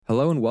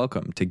Hello and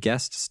welcome to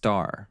Guest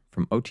Star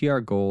from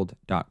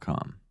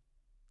OTRGold.com.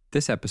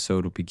 This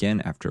episode will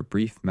begin after a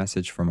brief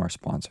message from our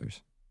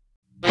sponsors.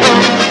 The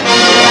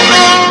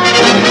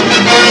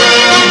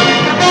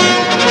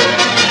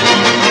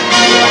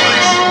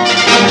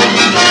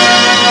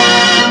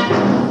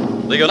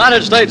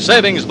United States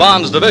Savings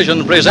Bonds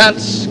Division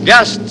presents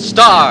Guest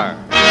Star.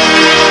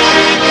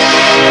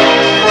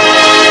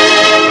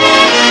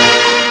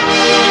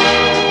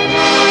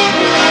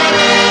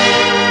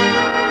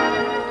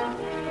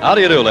 How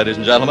do you do, ladies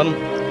and gentlemen?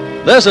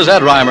 This is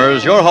Ed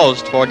Reimers, your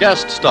host for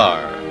Guest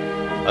Star,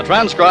 a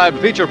transcribed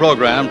feature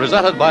program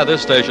presented by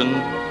this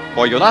station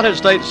for United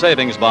States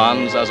Savings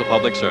Bonds as a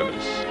public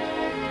service.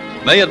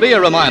 May it be a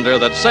reminder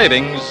that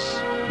savings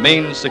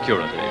means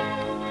security.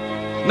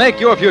 Make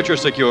your future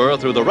secure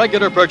through the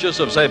regular purchase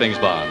of savings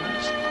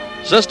bonds,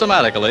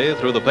 systematically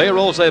through the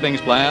payroll savings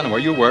plan where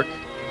you work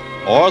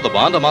or the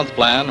bond-a-month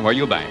plan where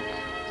you bank.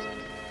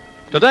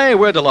 Today,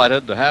 we're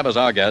delighted to have as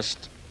our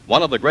guest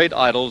one of the great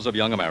idols of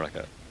young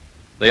America,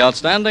 the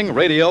outstanding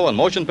radio and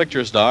motion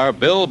picture star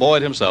Bill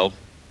Boyd himself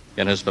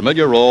in his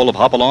familiar role of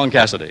Hopalong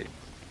Cassidy.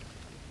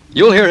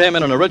 You'll hear him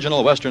in an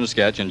original Western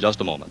sketch in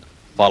just a moment,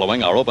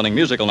 following our opening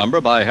musical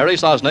number by Harry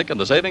Sosnick and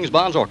the Savings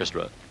Bonds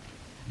Orchestra.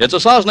 It's a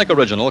Sosnick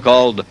original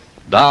called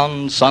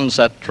Down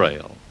Sunset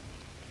Trail.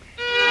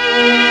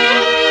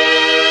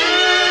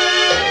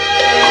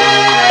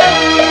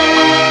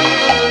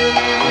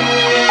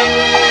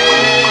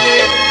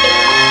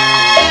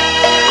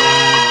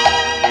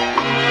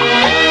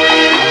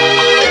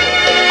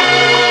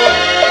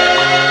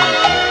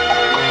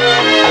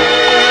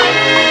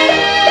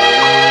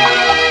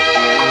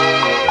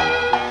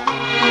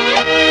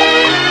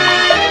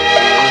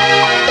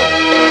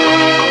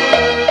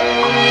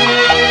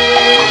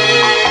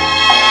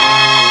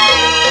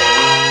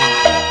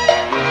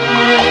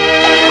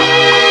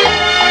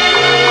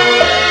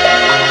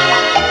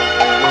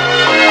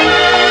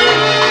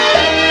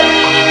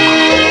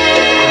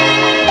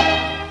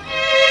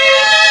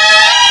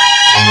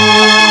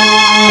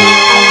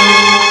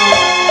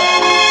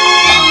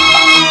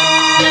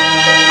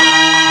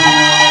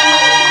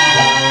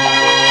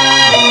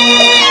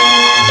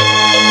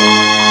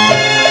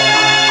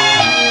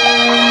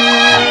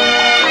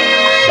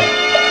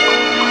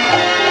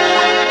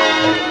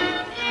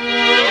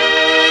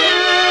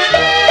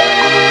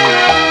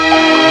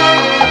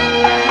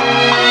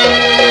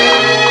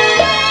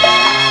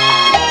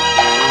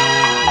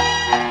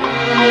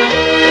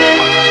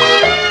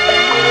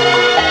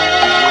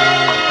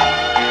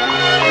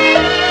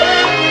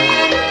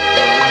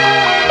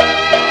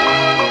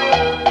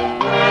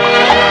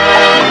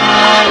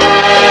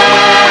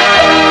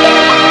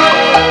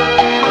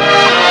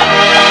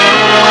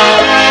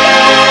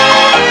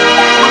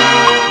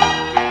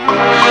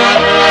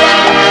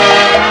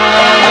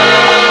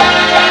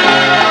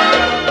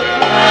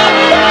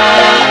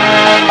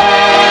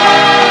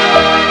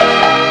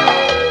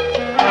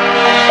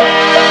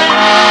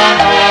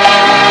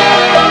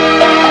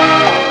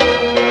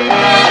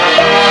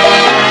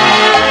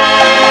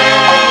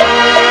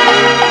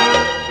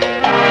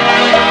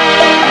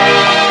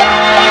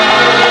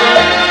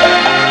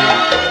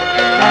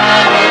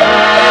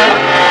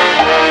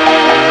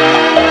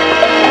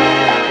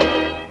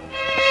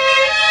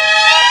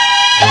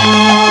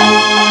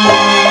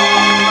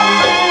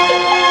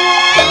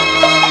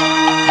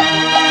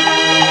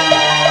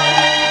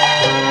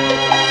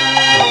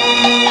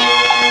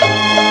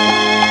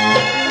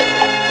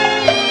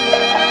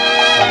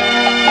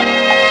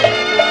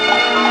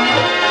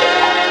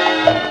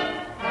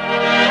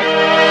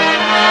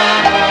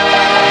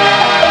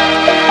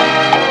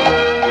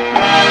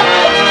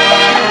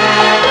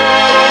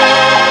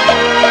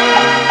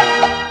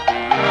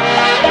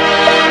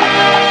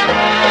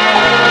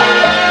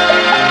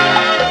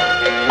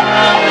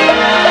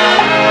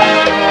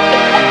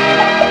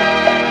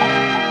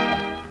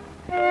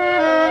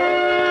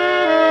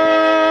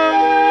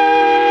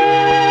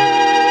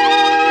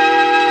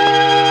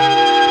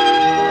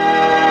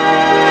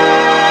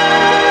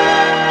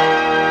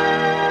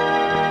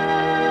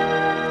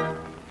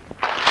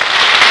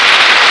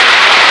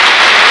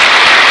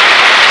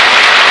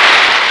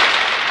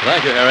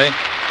 Thank you, Harry.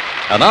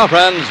 And now,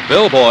 friends,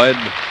 Bill Boyd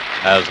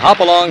as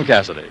Hopalong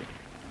Cassidy.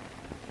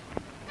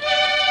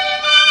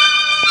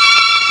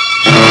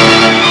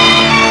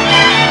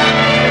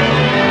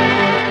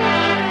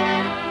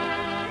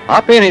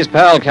 Hoppy and his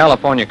pal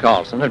California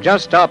Carlson have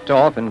just stopped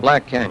off in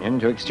Black Canyon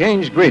to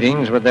exchange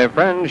greetings with their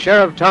friend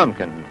Sheriff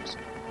Tompkins.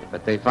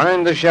 But they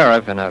find the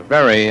sheriff in a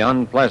very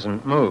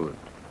unpleasant mood.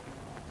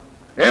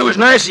 It was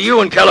nice of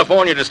you in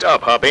California to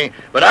stop, Hoppy,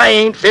 but I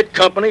ain't fit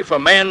company for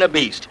Man the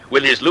Beast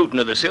with his looting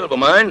of the silver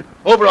mine,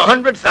 over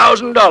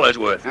 $100,000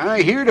 worth.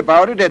 I heard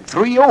about it at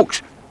Three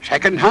Oaks.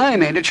 Second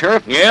time, ain't it,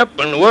 Sheriff? Yep,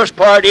 and the worst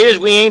part is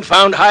we ain't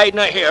found hiding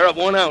a hair of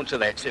 1 ounce of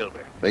that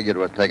silver. Figured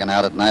was taken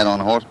out at night on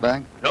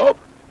horseback? Nope.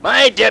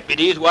 My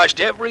deputies watched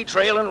every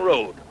trail and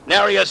road.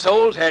 Nary a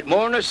soul's had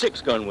more'n a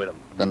 6-gun with 'em.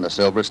 Then the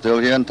silver's still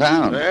here in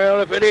town. Well,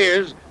 if it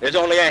is, there's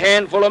only a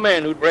handful of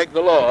men who'd break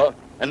the law.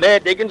 and their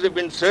diggings have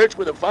been searched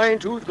with a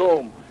fine-tooth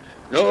comb.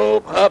 No,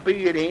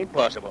 Hoppy, it ain't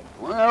possible.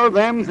 Well,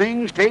 them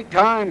things take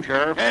time,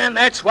 Sheriff. And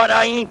that's what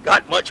I ain't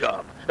got much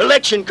of.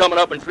 Election coming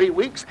up in 3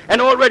 weeks,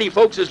 and already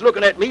folks is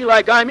looking at me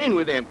like I'm in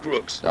with them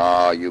crooks.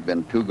 Oh, you've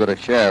been too good a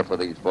sheriff for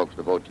these folks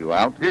to vote you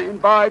out.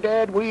 And by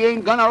Dad, we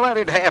ain't gonna let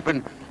it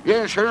happen.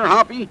 Yes, sir,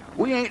 Hoppy.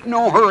 We ain't in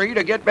no hurry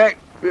to get back.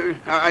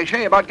 I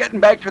say about getting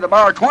back to the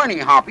bar 20,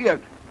 Hoppy.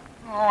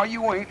 Oh,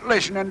 you ain't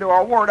listening to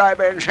a word I've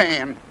been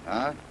saying.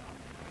 Huh?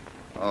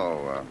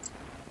 Oh,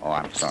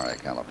 I'm sorry,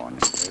 California.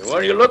 What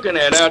are you looking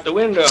at out the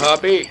window,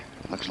 Hoppy?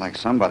 Looks like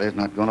somebody's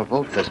not going to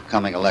vote this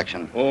coming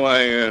election. Oh,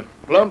 I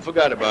plumb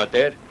forgot about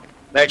that.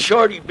 That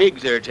Shorty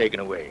Biggs they're taking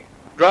away.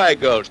 Dry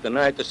gulch the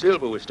night the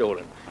silver was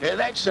stolen.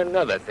 That's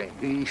another thing.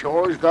 He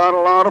sure's got a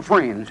lot of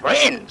friends.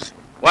 Friends?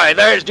 Why,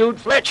 there's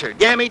Dude Fletcher,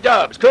 Gammy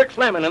Dobbs, Kurt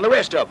Fleming, and the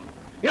rest of them.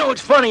 You know,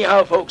 it's funny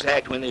how folks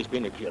act when there's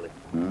been a killing.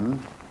 Hmm?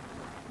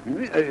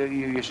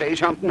 You say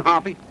something,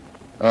 Hoppy?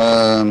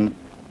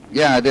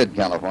 Yeah, I did,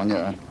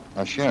 California.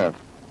 Sheriff,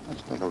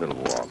 let's take a little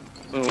walk.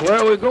 Well, where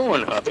are we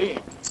going, Hoppy?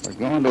 We're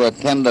going to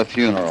attend a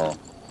funeral.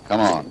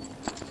 Come on.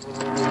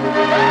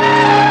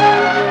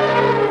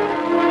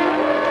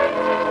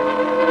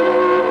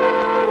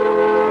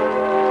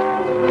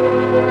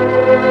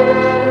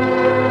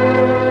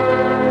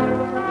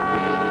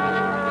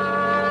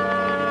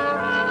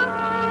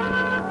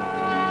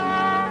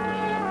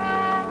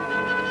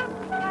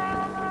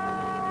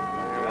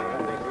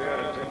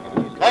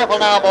 Careful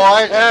now,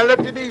 boys.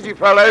 Lift it easy,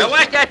 fellas. Now,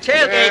 watch that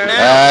tailgate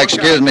now.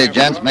 Excuse me,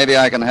 gents. Maybe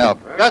I can help.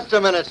 Just a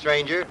minute,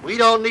 stranger. We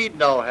don't need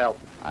no help.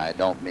 I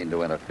don't mean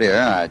to interfere.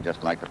 I'd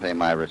just like to pay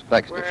my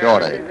respects to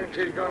Shorty.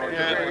 Go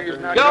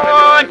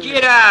on,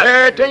 get out.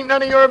 It ain't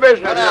none of your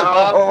business. Shut up,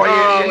 Bob.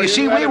 Oh, you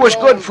see, we was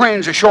good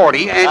friends of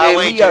Shorty, and I'll we...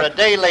 wait. You're a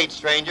day late,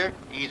 stranger.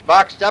 He's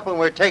boxed up, and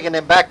we're taking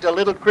him back to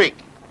Little Creek.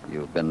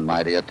 You've been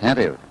mighty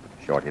attentive.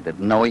 Shorty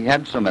didn't know he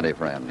had so many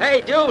friends.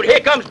 Hey, dude, here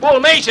comes Bull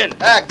Mason.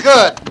 Ah,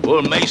 good.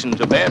 Bull Mason's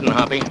a bad one,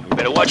 Hoppy. You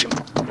better watch him.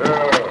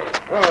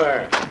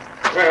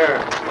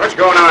 What's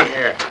going on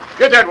here?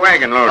 Get that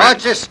wagon loaded.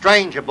 Watch this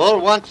stranger, Bull.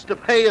 Wants to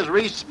pay his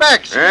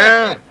respects.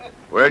 Yeah?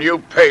 Well, you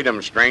paid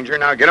him, stranger.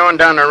 Now get on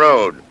down the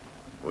road.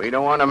 We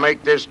don't want to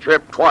make this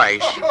trip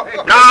twice.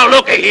 Now,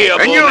 look-a here,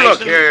 Bull And you Mason.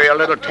 look here, you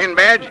little tin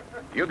badge.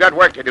 You got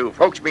work to do.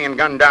 Folks being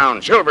gunned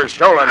down. Silver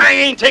stolen. I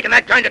ain't taking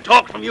that kind of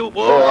talk from you,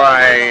 Bull.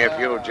 Boy, if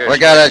you just...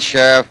 Forget it,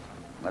 Sheriff.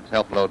 Let's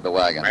help load the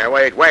wagon. Hey,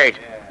 wait.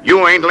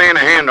 You ain't laying a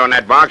hand on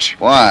that box.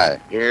 Why?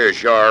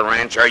 Here's your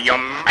rancher, you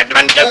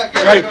madman.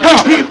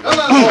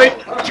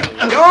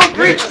 Don't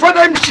reach for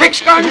them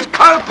 6 guns.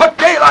 I'll put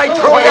daylight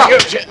through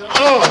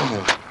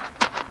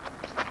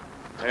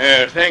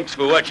you. Thanks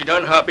for what you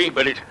done, Hoppy,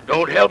 but it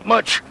don't help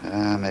much.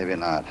 Maybe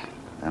not.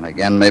 And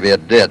again, maybe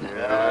it did.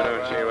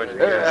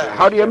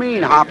 How do you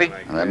mean, Hoppy?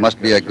 And there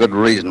must be a good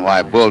reason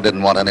why Bull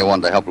didn't want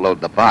anyone to help load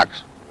the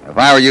box. If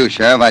I were you,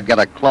 Sheriff, I'd get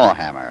a claw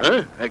hammer.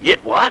 Huh?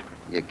 Get what?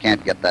 You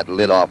can't get that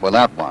lid off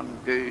without one.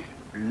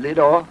 Lid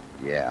off?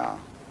 Yeah.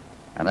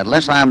 And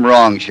unless I'm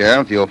wrong,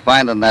 Sheriff, you'll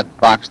find in that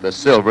box the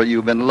silver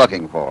you've been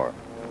looking for.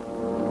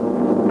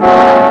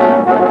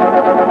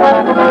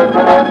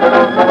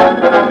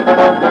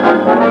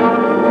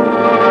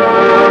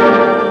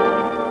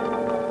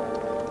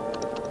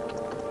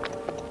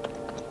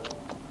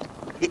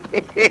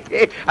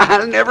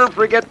 I'll never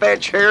forget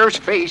that sheriff's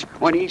face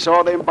when he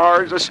saw them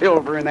bars of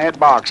silver in that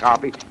box,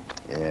 Hoppy.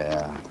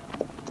 Yeah.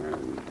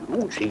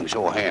 Don't seem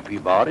so happy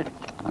about it.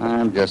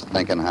 I'm just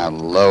thinking how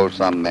low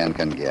some men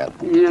can get.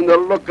 And the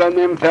look on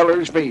them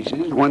fellers'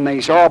 faces when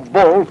they saw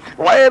Bull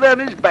flat on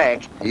his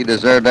back. He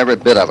deserved every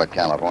bit of it,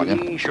 California.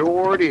 He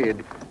sure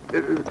did.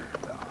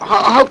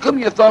 How come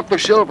you thought the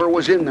silver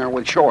was in there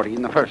with Shorty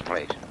in the first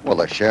place? Well,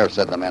 the sheriff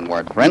said the men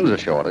weren't friends of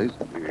Shorty's.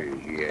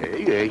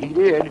 Yeah, he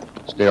did.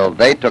 Still,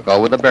 they took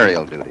over the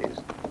burial duties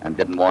and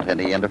didn't want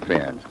any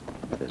interference.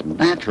 It is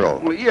natural.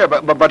 Well, yeah,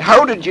 but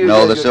how did you...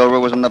 Know the silver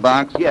was in the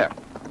box? Yeah.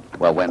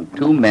 Well, when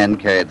 2 men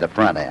carried the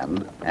front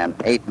end and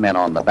 8 men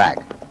on the back,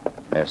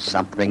 there's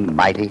something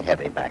mighty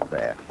heavy back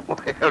there.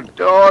 Well,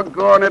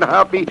 doggone it,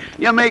 Hoppy.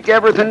 You make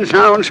everything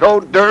sound so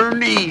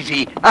darn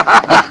easy.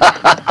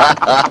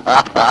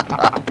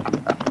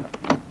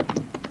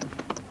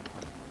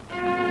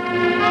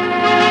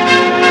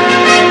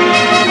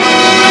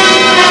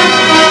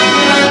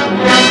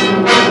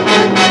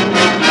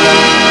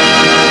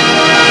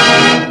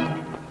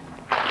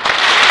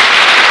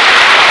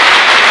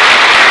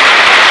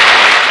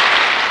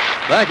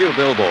 Thank you,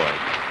 Bill Boyd.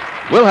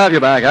 We'll have you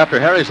back after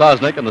Harry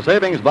Sosnick and the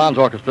Savings Bonds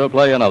Orchestra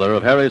play another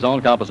of Harry's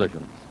own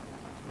compositions,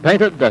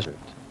 Painted Desert.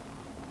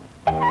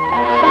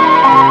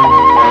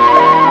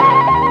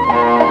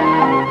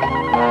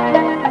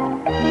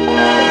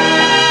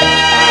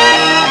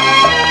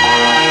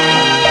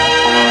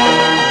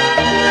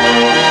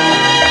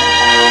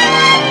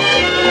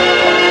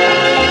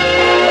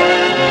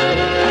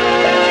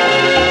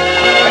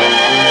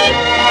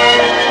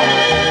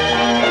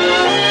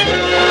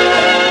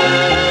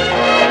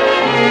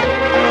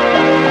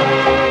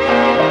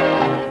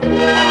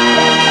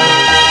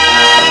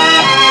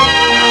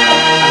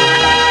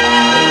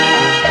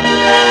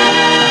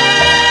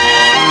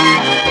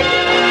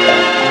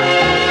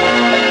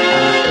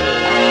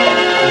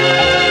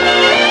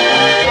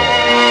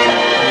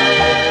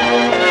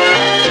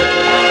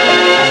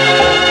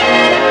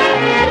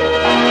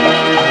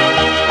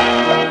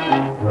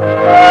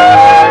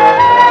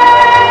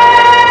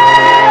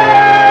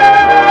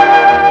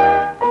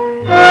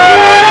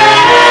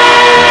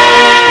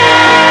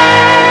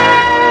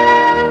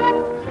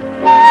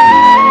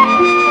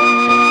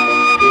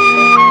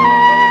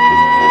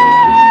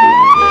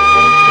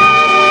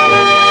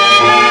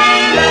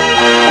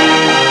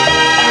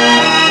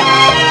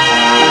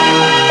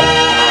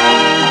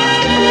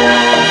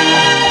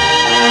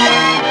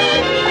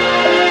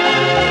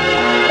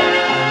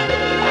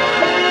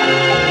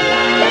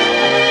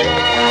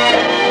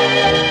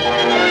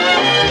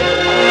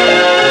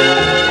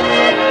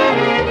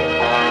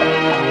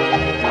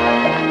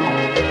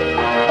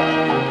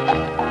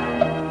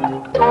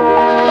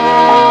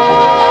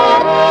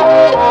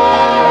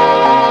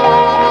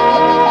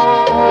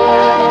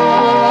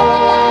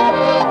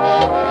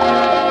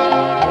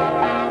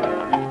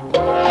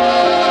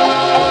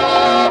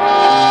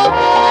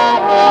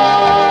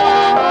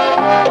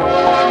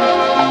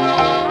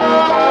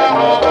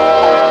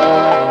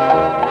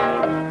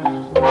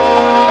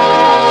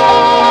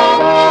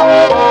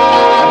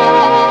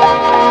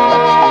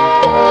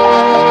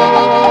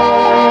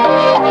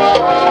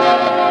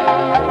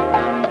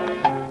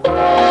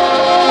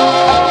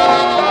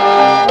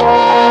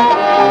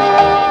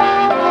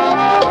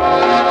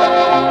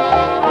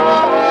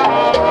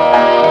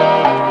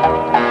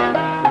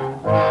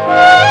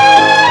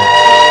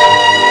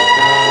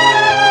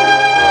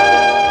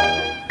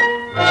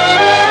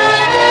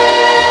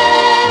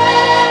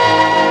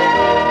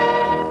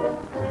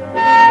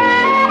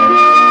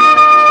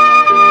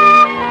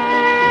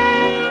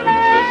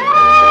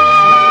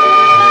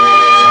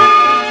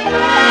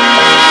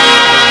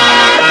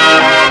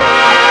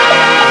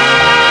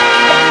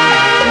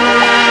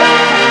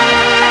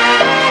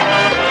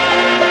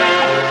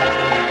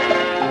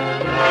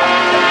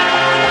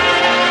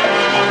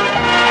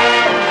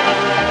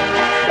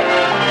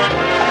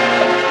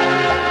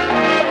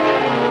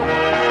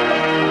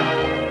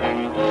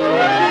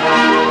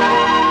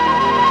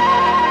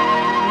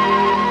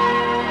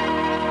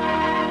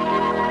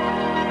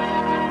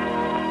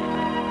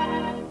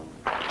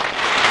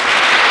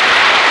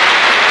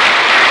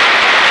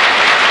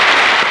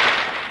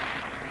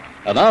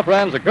 And now,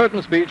 friends, a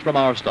curtain speech from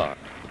our star.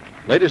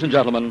 Ladies and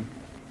gentlemen,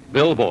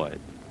 Bill Boyd.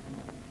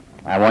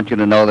 I want you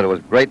to know that it was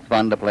great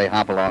fun to play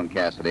Hopalong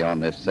Cassidy on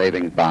this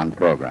savings bond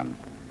program.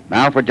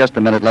 Now, for just a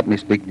minute, let me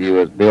speak to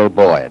you as Bill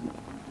Boyd.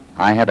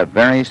 I had a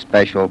very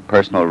special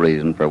personal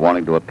reason for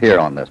wanting to appear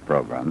on this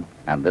program,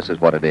 and this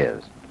is what it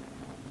is.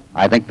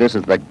 I think this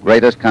is the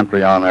greatest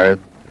country on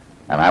earth,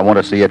 and I want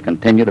to see it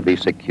continue to be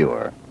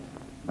secure.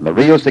 And the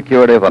real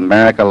security of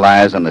America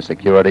lies in the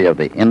security of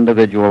the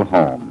individual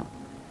home.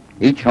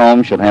 Each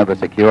home should have the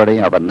security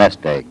of a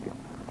nest egg,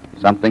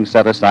 something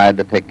set aside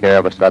to take care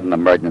of a sudden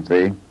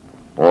emergency,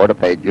 or to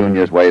pay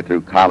Junior's way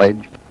through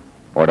college,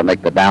 or to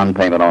make the down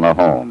payment on a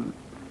home.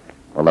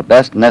 Well, the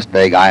best nest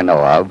egg I know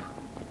of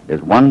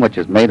is one which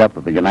is made up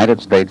of the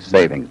United States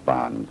savings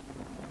bonds.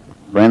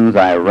 Friends,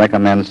 I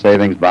recommend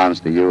savings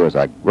bonds to you as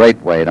a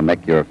great way to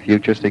make your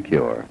future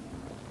secure.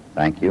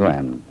 Thank you,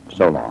 and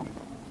so long.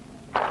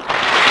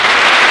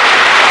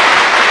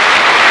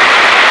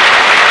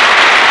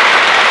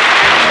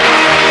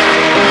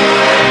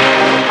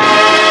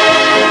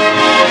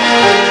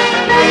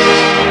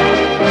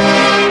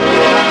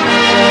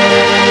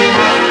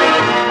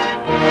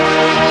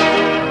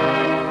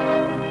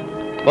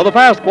 For the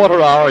past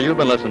quarter hour, you've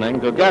been listening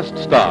to Guest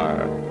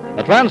Star,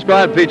 a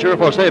transcribed feature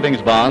for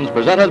savings bonds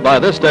presented by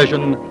this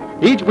station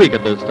each week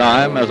at this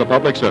time as a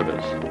public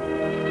service.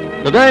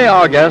 Today,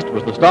 our guest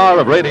was the star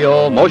of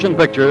radio, motion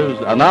pictures,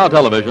 and now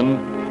television,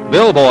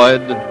 Bill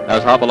Boyd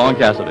as Hopalong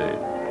Cassidy.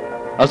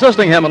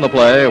 Assisting him in the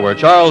play were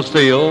Charles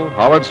Steele,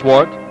 Howard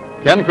Swart,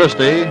 Ken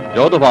Christie,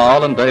 Joe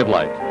Duvall, and Dave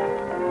Light.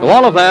 To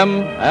all of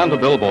them, and to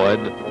Bill Boyd,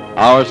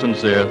 our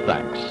sincere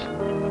thanks.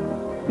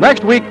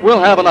 Next week,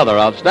 we'll have another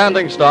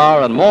outstanding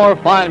star and more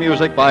fine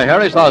music by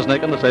Harry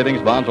Sosnick and the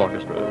Savings Bonds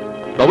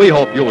Orchestra. So we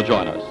hope you'll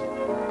join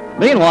us.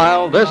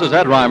 Meanwhile, this is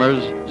Ed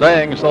Reimers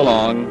saying so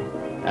long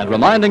and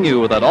reminding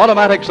you that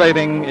automatic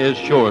saving is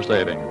sure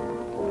saving.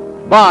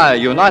 Buy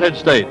United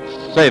States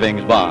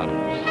Savings Bonds.